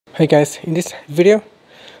Hi guys, in this video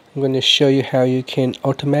I'm going to show you how you can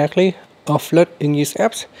automatically offload unused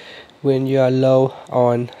apps when you are low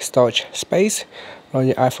on storage space on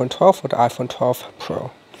your iPhone 12 or the iPhone 12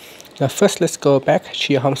 Pro. Now first, let's go back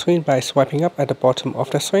to your home screen by swiping up at the bottom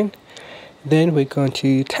of the screen. Then we're going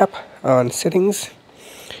to tap on settings.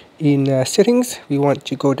 In settings we want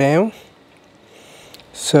to go down.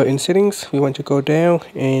 So in settings we want to go down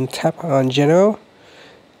and tap on general,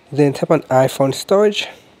 then tap on iPhone storage,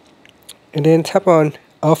 and then tap on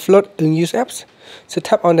Offload Unused Apps. So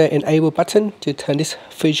tap on the enable button to turn this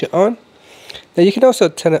feature on. Now you can also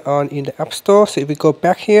turn it on in the App Store. So if we go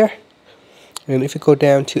back here, and if you go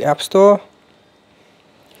down to App Store,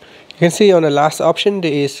 you can see on the last option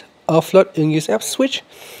there is Offload Unused Apps switch.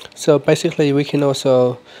 So basically we can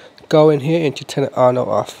also go in here and to turn it on or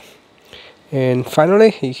off. And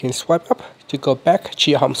finally, you can swipe up to go back to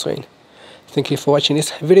your home screen. Thank you for watching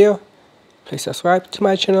this video. Please subscribe to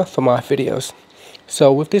my channel for more videos.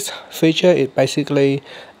 So with this feature, it basically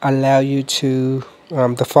allows you to,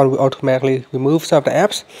 the phone will automatically remove some of the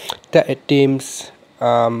apps that it deems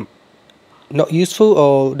not useful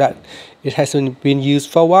or that it hasn't been used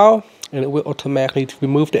for a while, and it will automatically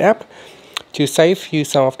remove the app to save you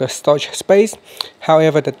some of the storage space.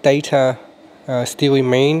 However, the data still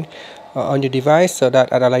remain on your device, so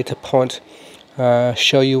that at a later point,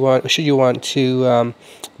 should you want to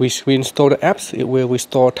reinstall the apps, it will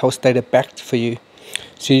restore those data back for you,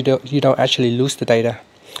 so you don't actually lose the data.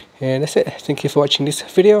 And that's it. Thank you for watching this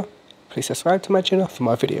video. Please subscribe to my channel for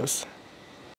more videos.